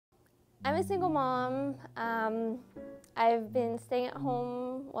I'm a single mom. I've been staying at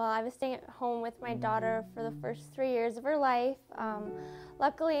home, I was staying at home with my daughter for the first 3 years of her life.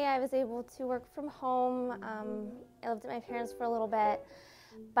 Luckily, I was able to work from home. I lived at my parents for a little bit,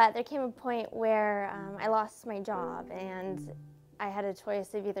 but there came a point where I lost my job, and I had a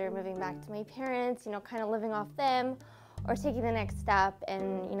choice of either moving back to my parents, kind of living off them, or taking the next step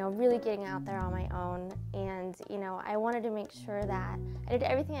and, really getting out there on my own. And, I wanted to make sure that I did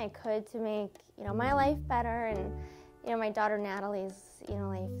everything I could to make, my life better and, my daughter Natalie's,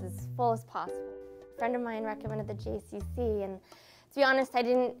 life as full as possible. A friend of mine recommended the JCC, and to be honest, I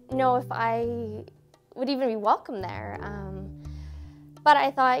didn't know if I would even be welcome there. But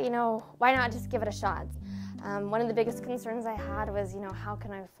I thought, why not just give it a shot? One of the biggest concerns I had was, how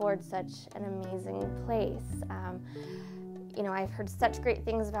can I afford such an amazing place? I've heard such great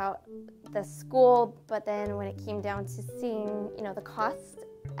things about the school, but then when it came down to seeing, the cost,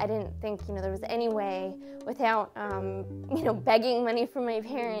 I didn't think, there was any way without, begging money from my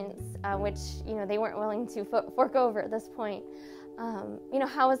parents, which, they weren't willing to fork over at this point.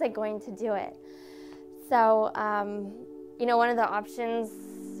 How was I going to do it? So, one of the options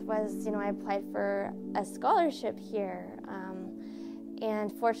was, I applied for a scholarship here,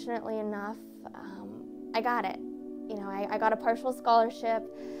 and fortunately enough, I got it. I got a partial scholarship.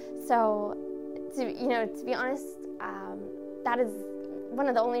 So, to be honest, that is one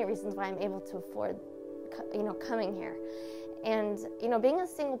of the only reasons why I'm able to afford, coming here. And, being a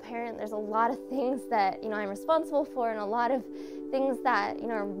single parent, there's a lot of things that, I'm responsible for, and a lot of things that,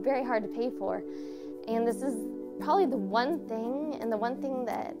 are very hard to pay for. And this is probably the one thing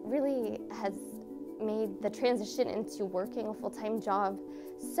that really has made the transition into working a full-time job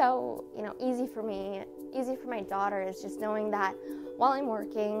so, easy for me, easy for my daughter, is just knowing that while I'm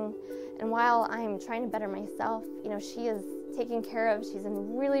working and while I'm trying to better myself, she is taken care of. She's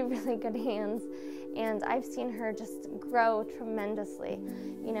in really, really good hands, and I've seen her just grow tremendously.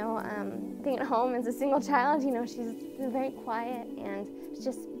 Being at home as a single child, she's been very quiet, and it's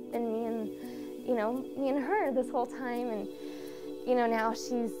just been me and her this whole time. And now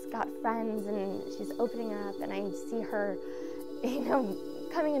she's got friends and she's opening up, and I see her,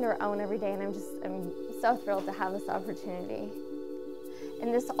 coming into her own every day, and I'm so thrilled to have this opportunity.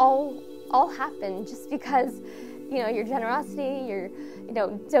 And this all happened just because, your generosity, your,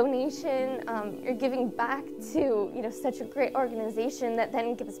 donation, you're giving back to, such a great organization that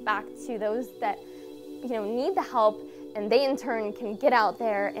then gives back to those that, need the help, and they in turn can get out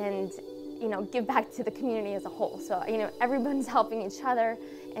there and, give back to the community as a whole. So, everyone's helping each other,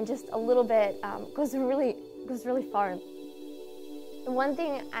 and just a little bit goes really far. The one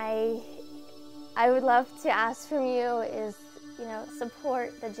thing I would love to ask from you is,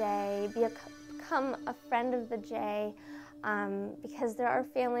 support the J, become a friend of the J, because there are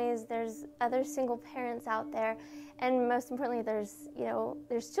families, there's other single parents out there, and most importantly,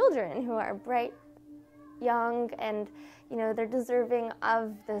 there's children who are bright, young, and, they're deserving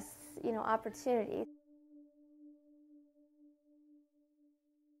of this, opportunity.